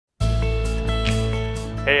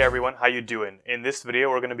Hey everyone, how you doing? In this video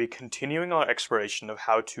we're going to be continuing our exploration of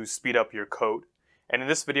how to speed up your code. And in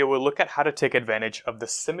this video we'll look at how to take advantage of the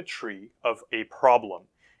symmetry of a problem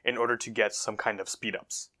in order to get some kind of speed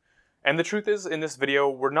ups. And the truth is, in this video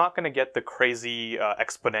we're not going to get the crazy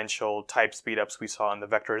exponential type speed ups we saw in the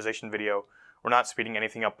vectorization video. We're not speeding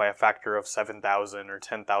anything up by a factor of 7,000 or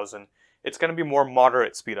 10,000. It's going to be more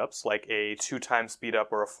moderate speedups, like a 2-time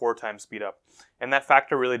speedup or a 4-time speedup. And that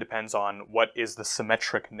factor really depends on what is the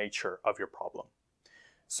symmetric nature of your problem.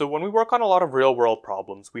 So when we work on a lot of real-world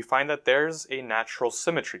problems, we find that there's a natural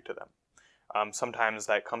symmetry to them. Sometimes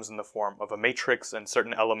that comes in the form of a matrix and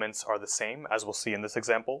certain elements are the same, as we'll see in this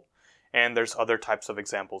example. And there's other types of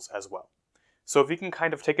examples as well. So if you can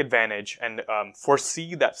kind of take advantage and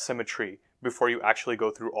foresee that symmetry before you actually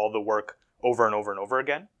go through all the work over and over and over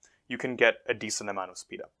again, you can get a decent amount of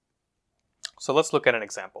speed up. So let's look at an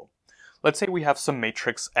example. Let's say we have some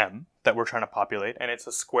matrix M that we're trying to populate, and it's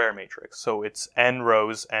a square matrix. So it's n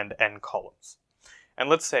rows and n columns. And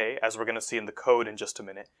let's say, as we're going to see in the code in just a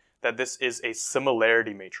minute, that this is a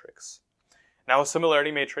similarity matrix. Now a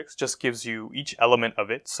similarity matrix just gives you each element of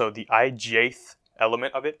it. So the ijth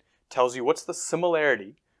element of it tells you what's the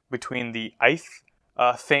similarity between the ith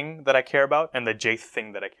thing that I care about and the jth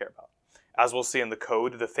thing that I care about. As we'll see in the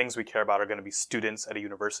code, the things we care about are going to be students at a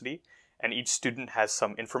university, and each student has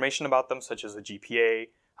some information about them, such as a GPA,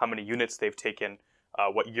 how many units they've taken,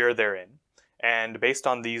 what year they're in. And based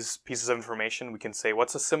on these pieces of information, we can say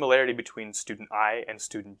what's the similarity between student I and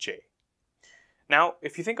student J. Now,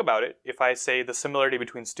 if you think about it, if I say the similarity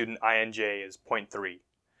between student I and J is 0.3,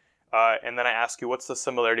 and then I ask you what's the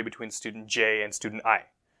similarity between student J and student I,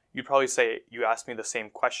 you'd probably say, you asked me the same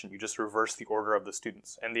question, you just reverse the order of the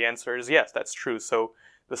students. And the answer is yes, that's true. So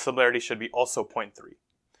the similarity should be also 0.3.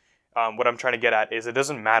 What I'm trying to get at is it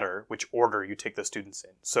doesn't matter which order you take the students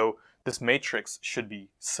in. So this matrix should be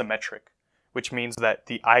symmetric, which means that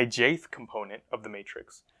the ijth component of the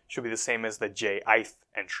matrix should be the same as the jith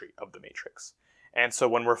entry of the matrix. And so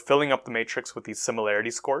when we're filling up the matrix with these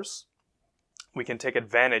similarity scores, we can take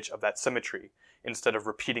advantage of that symmetry instead of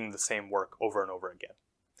repeating the same work over and over again.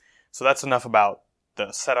 So that's enough about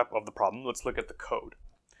the setup of the problem. Let's look at the code.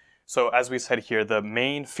 So as we said here, the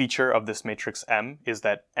main feature of this matrix M is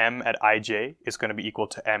that M at ij is going to be equal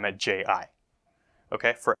to M at ji.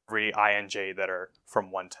 Okay, for every I and j that are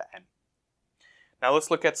from 1 to n. Now let's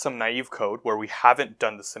look at some naive code where we haven't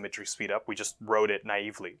done the symmetry speedup, we just wrote it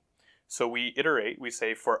naively. So we iterate, we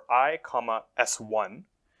say for I, S1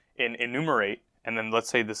 in enumerate, and then let's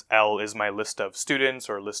say this L is my list of students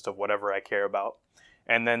or list of whatever I care about.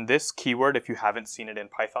 And then this keyword, if you haven't seen it in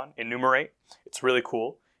Python, enumerate, it's really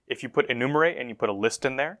cool. If you put enumerate and you put a list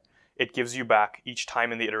in there, it gives you back, each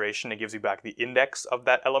time in the iteration, it gives you back the index of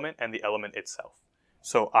that element and the element itself.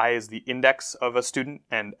 So I is the index of a student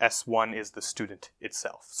and S1 is the student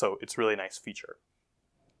itself. So it's a really nice feature.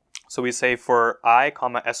 So we say for I,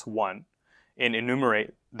 S1 in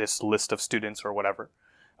enumerate this list of students or whatever,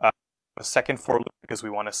 a second for loop because we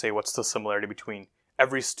want to say what's the similarity between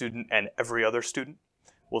every student and every other student.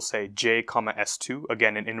 We'll say j, s2,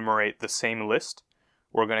 again, and enumerate the same list.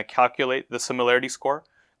 We're going to calculate the similarity score.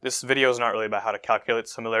 This video is not really about how to calculate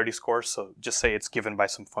similarity scores, so just say it's given by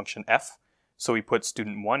some function f. So we put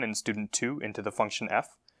student 1 and student 2 into the function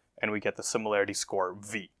f, and we get the similarity score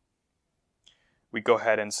v. We go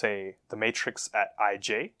ahead and say the matrix at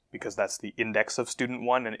ij, because that's the index of student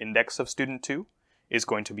 1 and index of student 2, is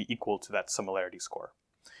going to be equal to that similarity score.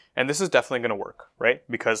 And this is definitely going to work, right?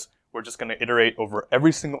 Because we're just going to iterate over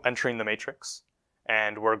every single entry in the matrix,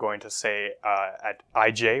 and we're going to say at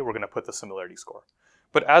ij, we're going to put the similarity score.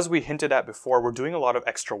 But as we hinted at before, we're doing a lot of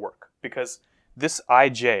extra work, because this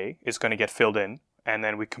ij is going to get filled in, and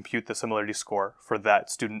then we compute the similarity score for that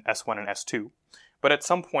student S1 and S2. But at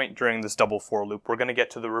some point during this double for loop, we're going to get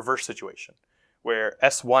to the reverse situation, where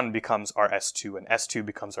S1 becomes our S2 and S2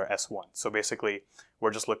 becomes our S1. So basically,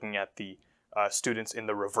 we're just looking at the students in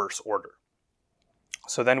the reverse order.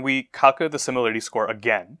 So then we calculate the similarity score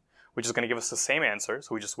again, which is going to give us the same answer,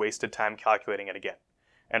 so we just wasted time calculating it again.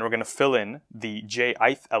 And we're going to fill in the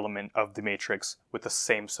jith element of the matrix with the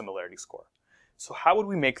same similarity score. So how would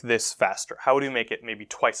we make this faster? How would we make it maybe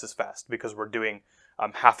twice as fast? Because we're doing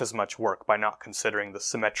half as much work by not considering the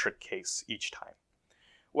symmetric case each time.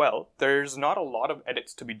 Well, there's not a lot of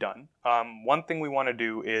edits to be done. One thing we want to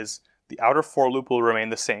do is the outer for loop will remain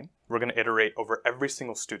the same. We're going to iterate over every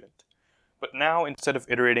single student. But now, instead of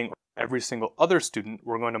iterating over every single other student,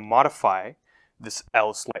 we're going to modify this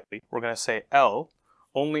L slightly. We're going to say L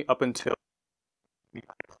only up until the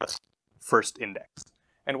first index.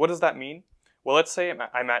 And what does that mean? Well, let's say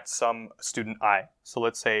I'm at some student I. So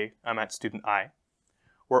let's say I'm at student I.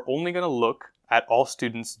 we're only going to look at all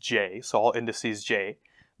students j, so all indices j,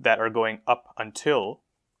 that are going up until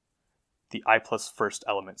the I plus first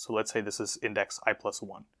element. So let's say this is index I plus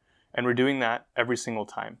 1. And we're doing that every single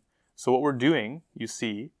time. So what we're doing, you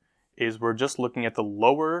see, is we're just looking at the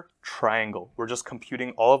lower triangle. We're just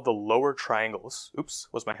computing all of the lower triangles. Oops,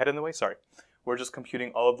 was my head in the way? Sorry. We're just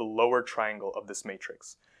computing all of the lower triangle of this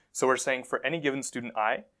matrix. So we're saying for any given student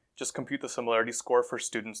I, just compute the similarity score for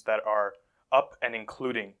students that are up and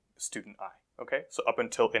including student I. Okay, so up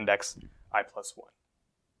until index I plus 1.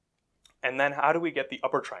 And then how do we get the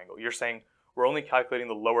upper triangle? You're saying we're only calculating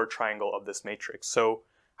the lower triangle of this matrix. So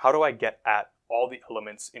how do I get at all the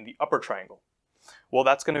elements in the upper triangle? Well,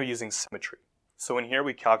 that's going to be using symmetry. So in here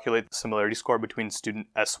we calculate the similarity score between student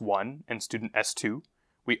S1 and student S2.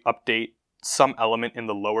 We update some element in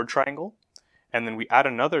the lower triangle, and then we add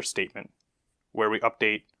another statement where we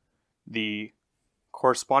update the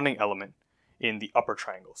corresponding element in the upper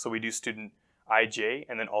triangle. So we do student IJ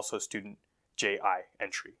and then also student JI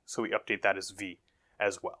entry. So we update that as V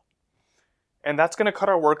as well. And that's going to cut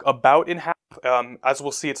our work about in half. As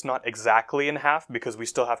we'll see, it's not exactly in half because we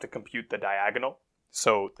still have to compute the diagonal.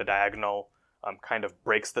 So the diagonal kind of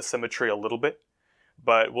breaks the symmetry a little bit.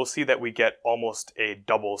 But we'll see that we get almost a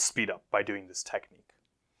double speed up by doing this technique.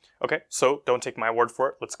 Okay, so don't take my word for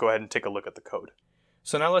it. Let's go ahead and take a look at the code.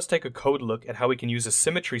 So now let's take a code look at how we can use a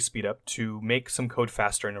symmetry speedup to make some code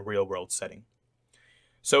faster in a real-world setting.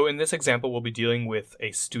 So in this example, we'll be dealing with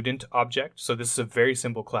a student object. So this is a very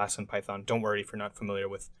simple class in Python. Don't worry if you're not familiar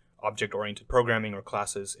with object-oriented programming or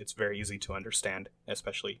classes. It's very easy to understand,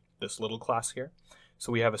 especially this little class here.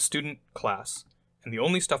 So we have a student class, and the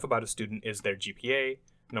only stuff about a student is their GPA,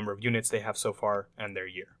 number of units they have so far, and their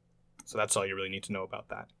year. So that's all you really need to know about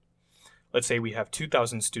that. Let's say we have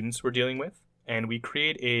 2,000 students we're dealing with, and we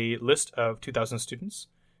create a list of 2,000 students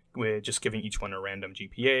with just giving each one a random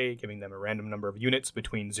GPA, giving them a random number of units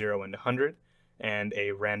between 0 and 100, and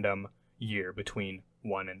a random year between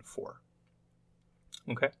 1 and 4.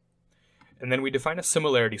 Okay? And then we define a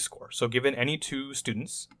similarity score. So given any two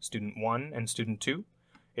students, student 1 and student 2,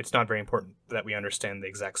 it's not very important that we understand the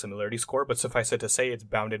exact similarity score, but suffice it to say it's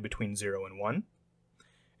bounded between 0 and 1.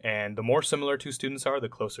 And the more similar two students are, the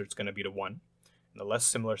closer it's going to be to 1. And the less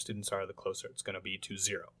similar students are, the closer it's going to be to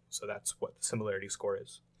 0. So that's what the similarity score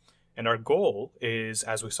is. And our goal is,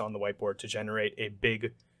 as we saw on the whiteboard, to generate a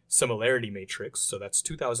big similarity matrix. So that's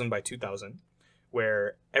 2,000 by 2,000,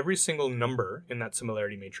 where every single number in that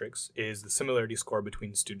similarity matrix is the similarity score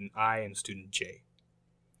between student I and student J.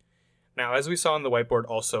 Now, as we saw on the whiteboard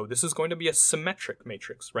also, this is going to be a symmetric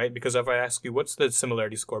matrix, right? Because if I ask you what's the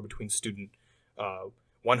similarity score between student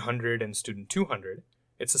 100 and student 200,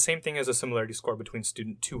 it's the same thing as a similarity score between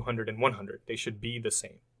student 200 and 100. They should be the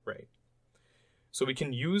same, right? So we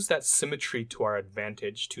can use that symmetry to our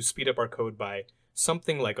advantage to speed up our code by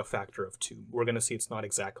something like a factor of 2. We're going to see it's not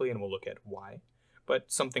exactly, and we'll look at why,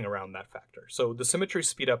 but something around that factor. So the symmetry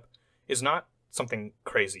speedup is not something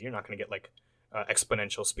crazy. You're not going to get like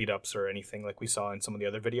exponential speedups or anything like we saw in some of the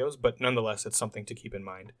other videos, but nonetheless, it's something to keep in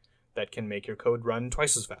mind that can make your code run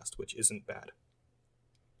twice as fast, which isn't bad.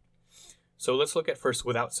 So let's look at first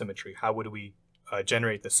without symmetry. How would we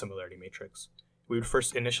generate this similarity matrix? We would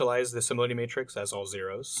first initialize the similarity matrix as all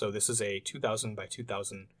zeros. So this is a 2,000 by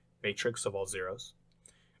 2,000 matrix of all zeros.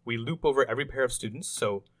 We loop over every pair of students.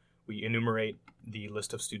 So we enumerate the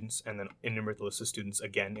list of students and then enumerate the list of students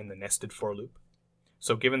again in the nested for loop.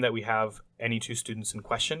 So given that we have any two students in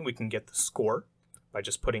question, we can get the score by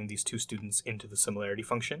just putting these two students into the similarity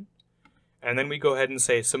function. And then we go ahead and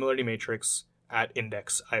say similarity matrix at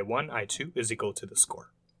index I1, I2 is equal to the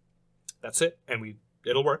score. That's it, and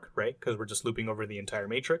it'll work, right? Because we're just looping over the entire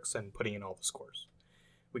matrix and putting in all the scores.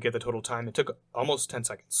 We get the total time. It took almost 10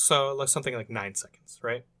 seconds, so something like 9 seconds,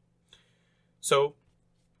 right? So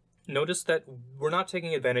notice that we're not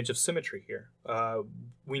taking advantage of symmetry here.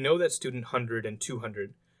 We know that student 100 and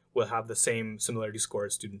 200 will have the same similarity score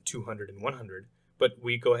as student 200 and 100, but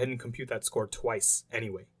we go ahead and compute that score twice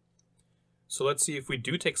anyway. So let's see if we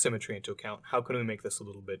do take symmetry into account, how can we make this a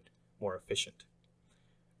little bit more efficient?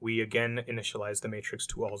 We again initialize the matrix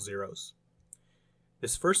to all zeros.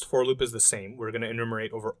 This first for loop is the same. We're going to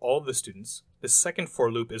enumerate over all of the students. This second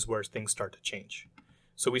for loop is where things start to change.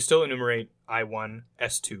 So we still enumerate I1,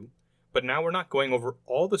 S2, but now we're not going over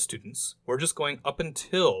all the students. We're just going up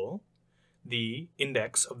until the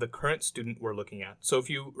index of the current student we're looking at. So if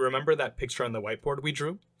you remember that picture on the whiteboard we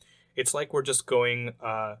drew, it's like we're just going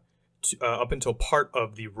up until part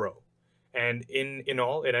of the row. And in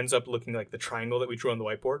all, it ends up looking like the triangle that we drew on the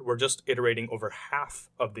whiteboard. We're just iterating over half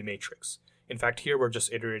of the matrix. In fact, here we're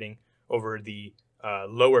just iterating over the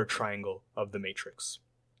lower triangle of the matrix.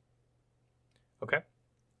 Okay.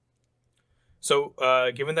 So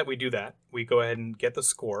given that we do that, we go ahead and get the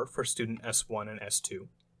score for student S1 and S2.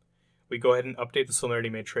 We go ahead and update the similarity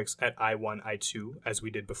matrix at I1, I2, as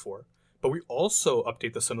we did before. But we also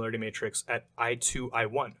update the similarity matrix at I2,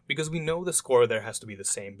 I1, because we know the score there has to be the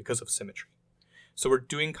same because of symmetry. So we're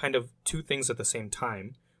doing kind of two things at the same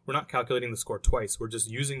time. We're not calculating the score twice. We're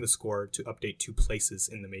just using the score to update two places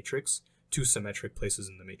in the matrix, two symmetric places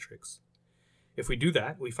in the matrix. If we do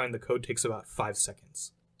that, we find the code takes about 5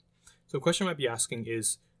 seconds. So a question you might be asking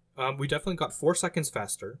is, we definitely got 4 seconds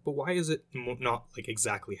faster, but why is it not like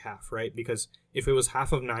exactly half, right? Because if it was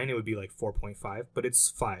half of 9, it would be like 4.5, but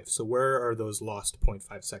it's 5. So where are those lost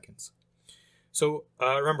 0.5 seconds? So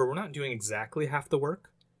remember, we're not doing exactly half the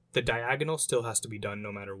work. The diagonal still has to be done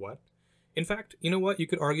no matter what. In fact, you know what? You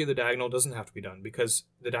could argue the diagonal doesn't have to be done because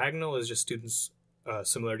the diagonal is just students'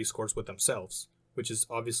 similarity scores with themselves, which is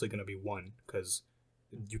obviously going to be 1 because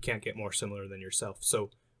you can't get more similar than yourself.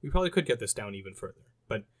 So we probably could get this down even further,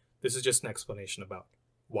 but this is just an explanation about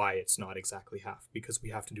why it's not exactly half, because we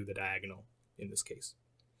have to do the diagonal in this case.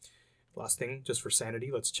 Last thing, just for sanity,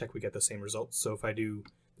 let's check we get the same results. So if I do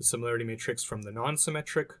the similarity matrix from the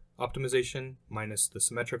non-symmetric optimization minus the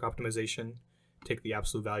symmetric optimization, take the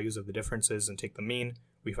absolute values of the differences and take the mean,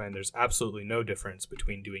 we find there's absolutely no difference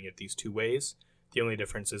between doing it these two ways. The only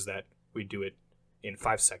difference is that we do it in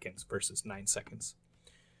 5 seconds versus 9 seconds.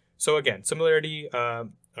 So again, similarity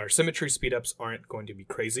or symmetry speedups aren't going to be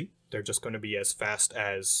crazy. They're just going to be as fast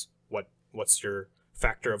as what's your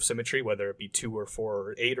factor of symmetry, whether it be 2 or 4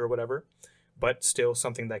 or 8 or whatever, but still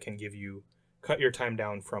something that can give you, cut your time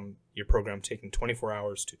down from your program taking 24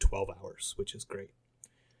 hours to 12 hours, which is great.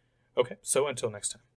 Okay, so until next time.